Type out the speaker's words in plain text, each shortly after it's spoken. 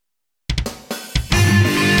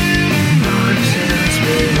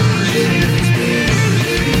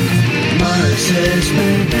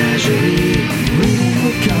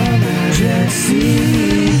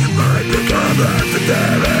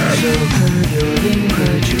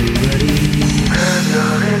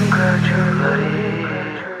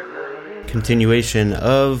continuation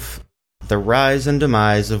of The Rise and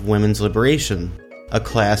Demise of Women's Liberation, a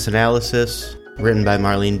class analysis written by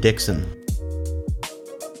Marlene Dixon.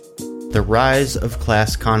 The Rise of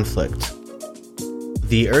Class Conflict.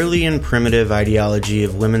 The early and primitive ideology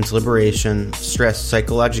of women's liberation stressed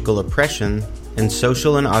psychological oppression and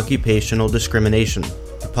social and occupational discrimination.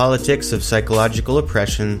 The politics of psychological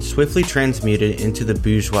oppression swiftly transmuted into the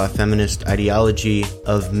bourgeois feminist ideology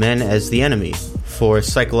of men as the enemy, for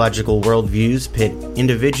psychological worldviews pit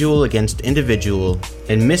individual against individual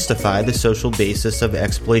and mystify the social basis of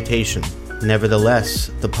exploitation.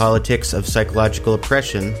 Nevertheless, the politics of psychological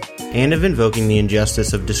oppression and of invoking the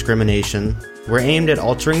injustice of discrimination were aimed at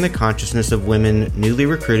altering the consciousness of women newly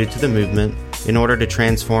recruited to the movement in order to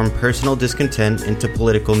transform personal discontent into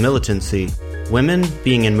political militancy. Women,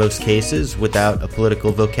 being in most cases without a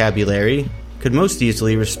political vocabulary, could most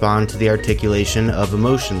easily respond to the articulation of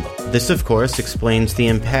emotion. This, of course, explains the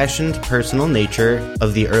impassioned personal nature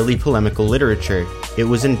of the early polemical literature. It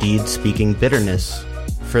was indeed speaking bitterness.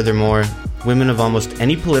 Furthermore, women of almost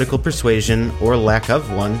any political persuasion, or lack of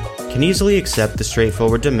one, can easily accept the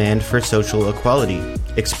straightforward demand for social equality,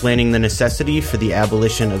 explaining the necessity for the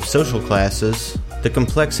abolition of social classes, the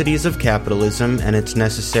complexities of capitalism and its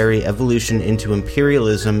necessary evolution into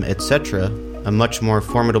imperialism, etc., a much more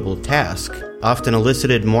formidable task, often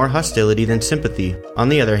elicited more hostility than sympathy. On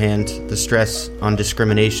the other hand, the stress on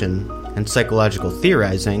discrimination and psychological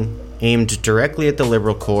theorizing aimed directly at the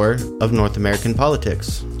liberal core of North American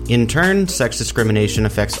politics. In turn, sex discrimination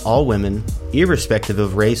affects all women, irrespective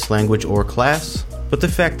of race, language, or class, but the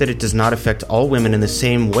fact that it does not affect all women in the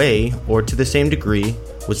same way or to the same degree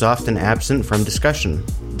was often absent from discussion.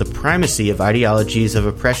 The primacy of ideologies of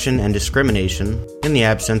oppression and discrimination, in the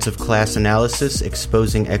absence of class analysis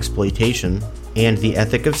exposing exploitation, and the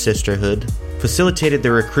ethic of sisterhood, facilitated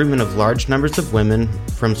the recruitment of large numbers of women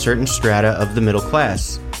from certain strata of the middle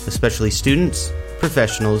class, especially students,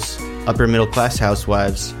 professionals, upper-middle-class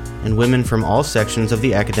housewives, and women from all sections of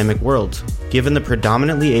the academic world. Given the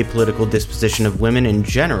predominantly apolitical disposition of women in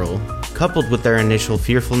general, coupled with their initial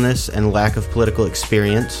fearfulness and lack of political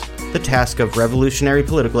experience, the task of revolutionary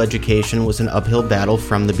political education was an uphill battle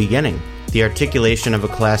from the beginning. The articulation of a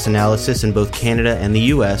class analysis in both Canada and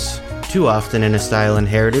the US, too often in a style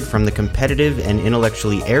inherited from the competitive and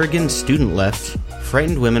intellectually arrogant student left,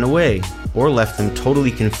 frightened women away, or left them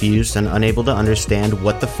totally confused and unable to understand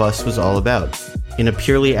what the fuss was all about. In a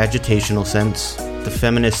purely agitational sense, the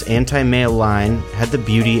feminist anti-male line had the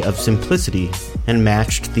beauty of simplicity and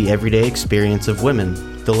matched the everyday experience of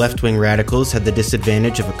women. The left-wing radicals had the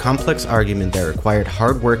disadvantage of a complex argument that required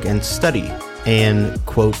hard work and study, and,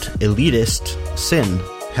 quote, elitist sin.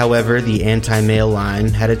 However, the anti-male line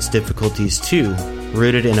had its difficulties too,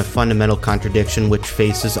 rooted in a fundamental contradiction which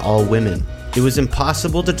faces all women. It was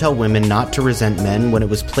impossible to tell women not to resent men when it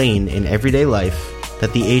was plain in everyday life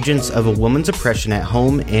that the agents of a woman's oppression at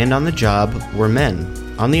home and on the job were men.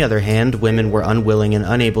 On the other hand, women were unwilling and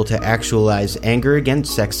unable to actualize anger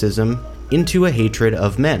against sexism into a hatred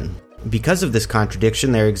of men. Because of this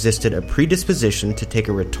contradiction, there existed a predisposition to take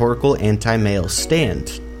a rhetorical anti-male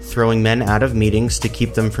stand, throwing men out of meetings to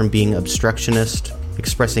keep them from being obstructionist,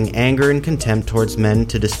 expressing anger and contempt towards men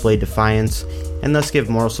to display defiance, and thus give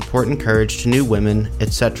moral support and courage to new women,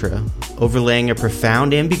 etc., overlaying a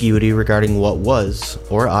profound ambiguity regarding what was,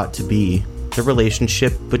 or ought to be, the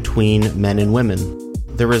relationship between men and women.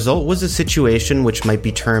 The result was a situation which might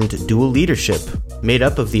be termed dual leadership, made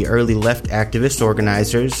up of the early left activist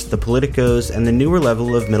organizers, the politicos, and the newer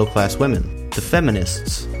level of middle-class women, the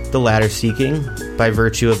feminists, the latter seeking, by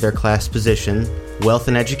virtue of their class position, wealth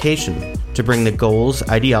and education, to bring the goals,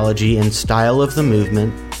 ideology, and style of the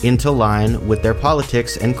movement into line with their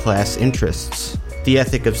politics and class interests. The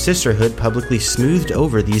ethic of sisterhood publicly smoothed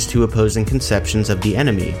over these two opposing conceptions of the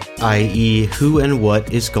enemy, i.e., who and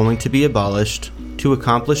what is going to be abolished to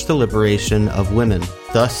accomplish the liberation of women.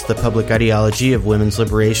 Thus, the public ideology of women's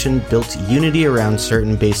liberation built unity around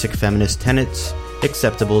certain basic feminist tenets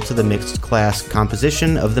acceptable to the mixed class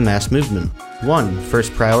composition of the mass movement. 1.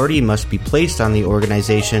 First priority must be placed on the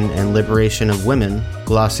organization and liberation of women,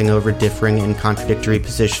 glossing over differing and contradictory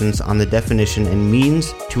positions on the definition and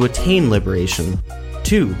means to attain liberation.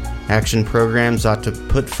 2. Action programs ought to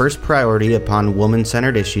put first priority upon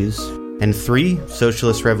woman-centered issues. And 3.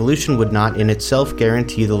 Socialist revolution would not in itself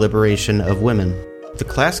guarantee the liberation of women. The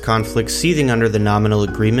class conflict seething under the nominal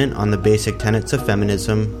agreement on the basic tenets of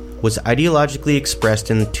feminism was ideologically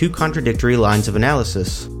expressed in two contradictory lines of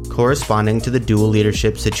analysis, corresponding to the dual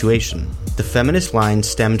leadership situation. The feminist line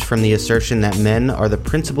stemmed from the assertion that men are the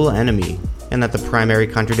principal enemy, and that the primary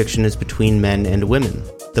contradiction is between men and women.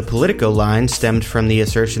 The Politico line stemmed from the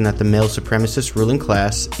assertion that the male supremacist ruling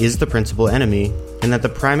class is the principal enemy, and that the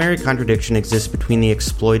primary contradiction exists between the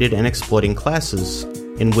exploited and exploiting classes,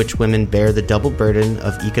 in which women bear the double burden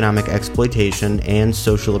of economic exploitation and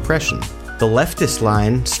social oppression. The leftist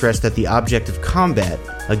line stressed that the object of combat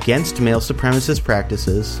against male supremacist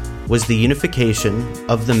practices was the unification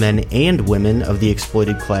of the men and women of the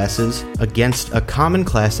exploited classes against a common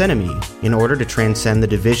class enemy in order to transcend the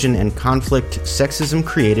division and conflict sexism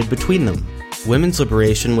created between them. Women's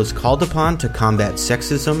liberation was called upon to combat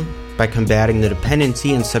sexism by combating the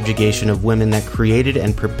dependency and subjugation of women that created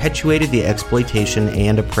and perpetuated the exploitation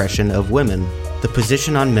and oppression of women. The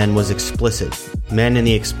position on men was explicit. Men in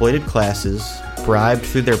the exploited classes, bribed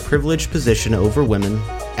through their privileged position over women,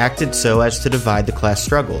 acted so as to divide the class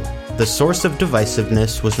struggle. The source of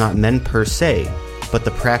divisiveness was not men per se, but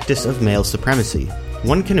the practice of male supremacy.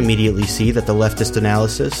 One can immediately see that the leftist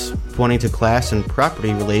analysis, pointing to class and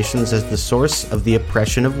property relations as the source of the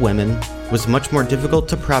oppression of women, was much more difficult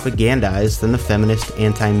to propagandize than the feminist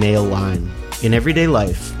anti-male line. In everyday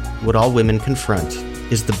life, what all women confront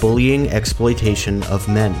is the bullying exploitation of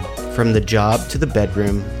men. From the job to the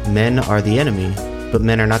bedroom, men are the enemy, but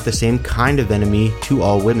men are not the same kind of enemy to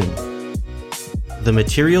all women. The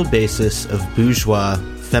material basis of bourgeois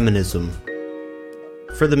feminism.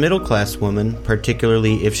 For the middle-class woman,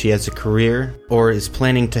 particularly if she has a career or is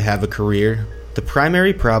planning to have a career, the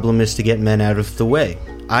primary problem is to get men out of the way,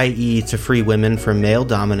 i.e. to free women from male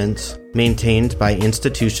dominance maintained by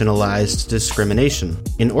institutionalized discrimination,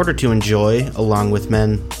 in order to enjoy, along with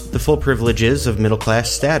men, the full privileges of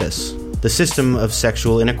middle-class status. The system of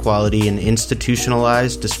sexual inequality and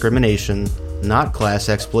institutionalized discrimination, not class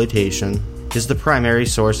exploitation, is the primary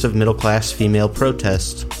source of middle-class female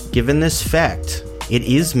protest. Given this fact, it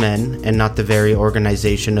is men, and not the very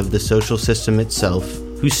organization of the social system itself,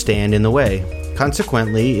 who stand in the way.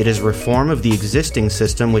 Consequently, it is reform of the existing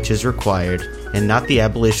system which is required, and not the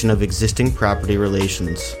abolition of existing property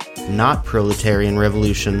relations, not proletarian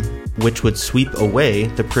revolution, which would sweep away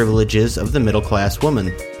the privileges of the middle-class woman.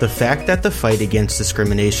 The fact that the fight against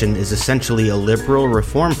discrimination is essentially a liberal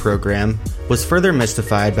reform program was further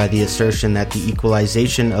mystified by the assertion that the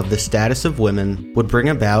equalization of the status of women would bring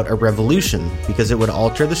about a revolution because it would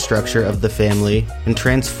alter the structure of the family and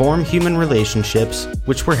transform human relationships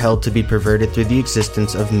which were held to be perverted through the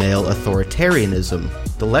existence of male authoritarianism.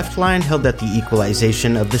 The left line held that the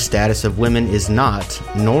equalization of the status of women is not,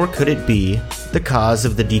 nor could it be, the cause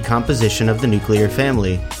of the decomposition of the nuclear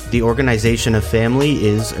family. The organization of family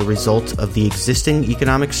is a result of the existing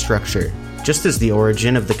economic structure, just as the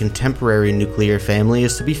origin of the contemporary nuclear family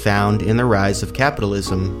is to be found in the rise of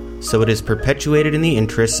capitalism, so it is perpetuated in the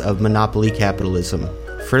interests of monopoly capitalism.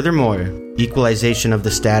 Furthermore, equalization of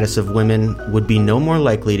the status of women would be no more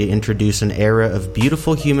likely to introduce an era of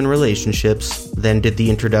beautiful human relationships than did the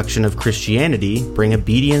introduction of Christianity bring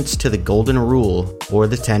obedience to the Golden Rule or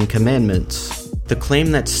the Ten Commandments. The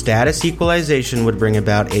claim that status equalization would bring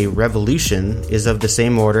about a revolution is of the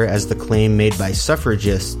same order as the claim made by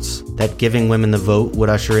suffragists that giving women the vote would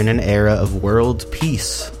usher in an era of world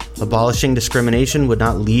peace. Abolishing discrimination would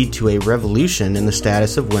not lead to a revolution in the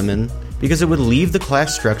status of women because it would leave the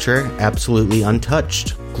class structure absolutely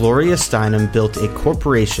untouched. Gloria Steinem built a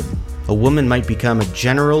corporation. A woman might become a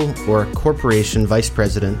general or a corporation vice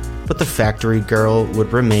president, but the factory girl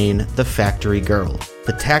would remain the factory girl.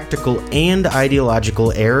 The tactical and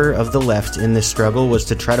ideological error of the left in this struggle was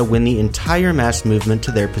to try to win the entire mass movement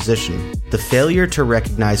to their position. The failure to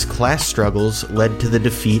recognize class struggles led to the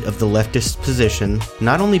defeat of the leftist position,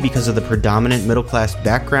 not only because of the predominant middle-class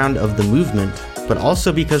background of the movement, but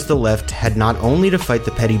also because the left had not only to fight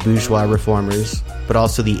the petty bourgeois reformers, but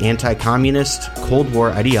also the anti-communist, Cold War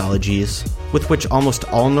ideologies, with which almost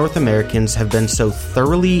all North Americans have been so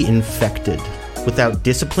thoroughly infected. Without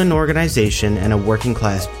disciplined organization and a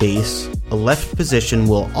working-class base, a left position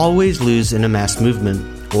will always lose in a mass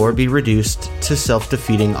movement, or be reduced to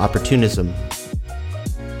self-defeating opportunism.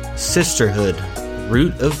 Sisterhood,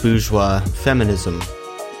 root of bourgeois feminism.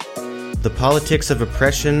 The politics of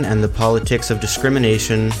oppression and the politics of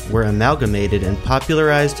discrimination were amalgamated and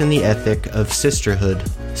popularized in the ethic of sisterhood.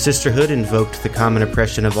 Sisterhood invoked the common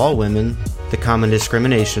oppression of all women, the common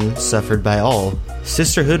discrimination suffered by all.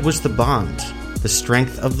 Sisterhood was the bond, the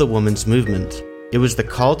strength of the woman's movement. It was the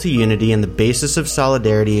call to unity and the basis of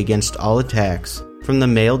solidarity against all attacks from the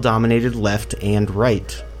male-dominated left and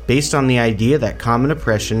right, based on the idea that common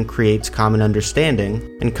oppression creates common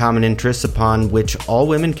understanding and common interests upon which all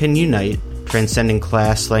women can unite, transcending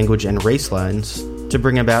class, language, and race lines, to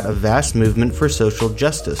bring about a vast movement for social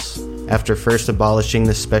justice. after first abolishing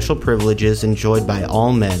the special privileges enjoyed by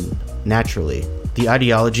all men, naturally. The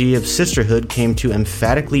ideology of sisterhood came to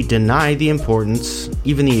emphatically deny the importance,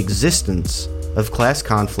 even the existence, of class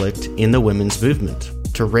conflict in the women's movement.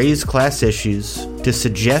 To raise class issues, to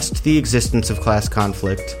suggest the existence of class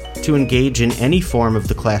conflict, to engage in any form of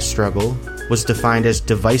the class struggle, was defined as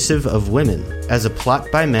divisive of women, as a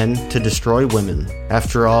plot by men to destroy women.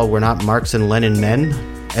 After all, were not Marx and Lenin men?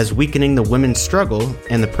 As weakening the women's struggle,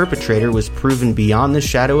 and the perpetrator was proven beyond the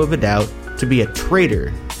shadow of a doubt to be a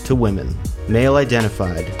traitor to women. Male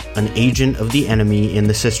identified, an agent of the enemy in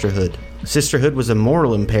the sisterhood. Sisterhood was a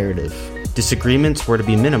moral imperative. Disagreements were to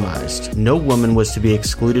be minimized. No woman was to be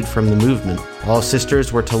excluded from the movement. All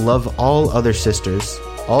sisters were to love all other sisters.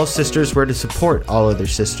 All sisters were to support all other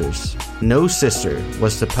sisters. No sister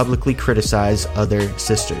was to publicly criticize other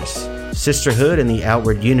sisters. Sisterhood and the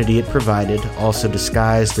outward unity it provided also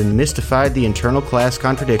disguised and mystified the internal class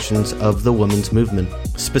contradictions of the women's movement.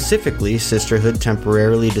 Specifically, sisterhood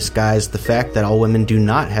temporarily disguised the fact that all women do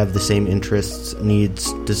not have the same interests,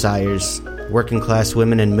 needs, desires. Working class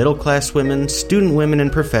women and middle class women, student women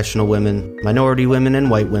and professional women, minority women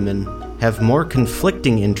and white women have more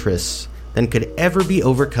conflicting interests than could ever be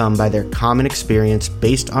overcome by their common experience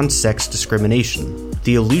based on sex discrimination.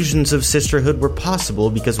 The illusions of sisterhood were possible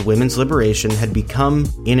because women's liberation had become,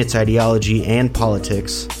 in its ideology and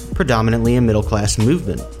politics, predominantly a middle-class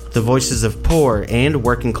movement. The voices of poor and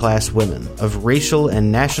working-class women, of racial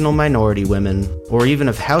and national minority women, or even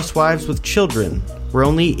of housewives with children, were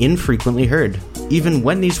only infrequently heard. Even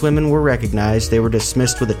when these women were recognized, they were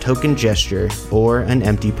dismissed with a token gesture or an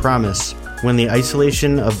empty promise. When the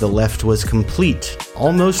isolation of the left was complete,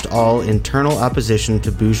 almost all internal opposition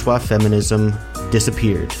to bourgeois feminism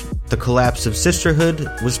disappeared. The collapse of sisterhood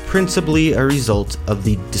was principally a result of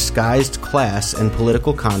the disguised class and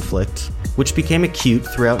political conflict, which became acute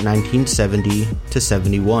throughout 1970 to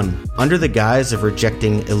 71. Under the guise of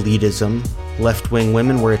rejecting elitism, left-wing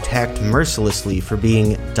women were attacked mercilessly for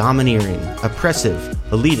being domineering, oppressive,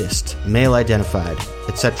 elitist, male-identified,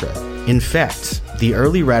 etc. In fact, the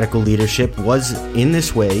early radical leadership was, in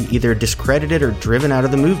this way, either discredited or driven out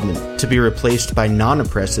of the movement, to be replaced by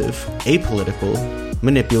non-oppressive, apolitical,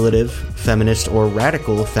 manipulative, feminist, or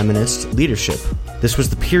radical feminist leadership. This was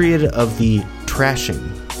the period of the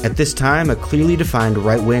trashing. At this time, a clearly defined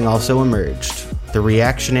right wing also emerged. The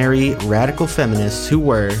reactionary, radical feminists who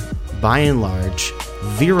were, by and large,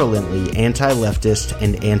 virulently anti-leftist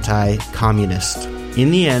and anti-communist. In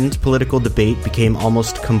the end, political debate became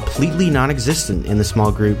almost completely non-existent in the small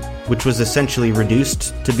group, which was essentially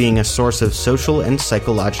reduced to being a source of social and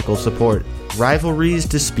psychological support. Rivalries,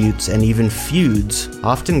 disputes, and even feuds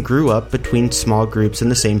often grew up between small groups in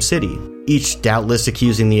the same city, each doubtless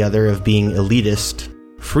accusing the other of being elitist,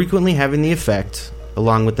 frequently having the effect,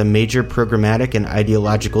 along with the major programmatic and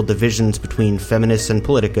ideological divisions between feminists and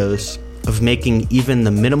politicos, of making even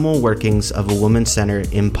the minimal workings of a women's center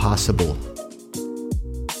impossible.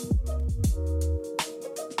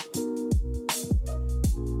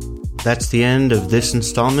 That's the end of this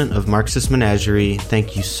installment of Marxist Menagerie.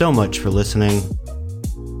 Thank you so much for listening.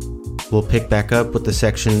 We'll pick back up with the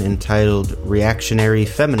section entitled Reactionary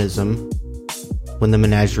Feminism when the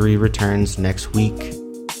Menagerie returns next week.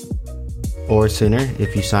 Or sooner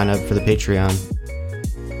if you sign up for the Patreon.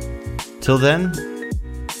 Till then,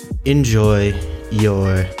 enjoy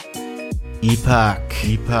your epoch.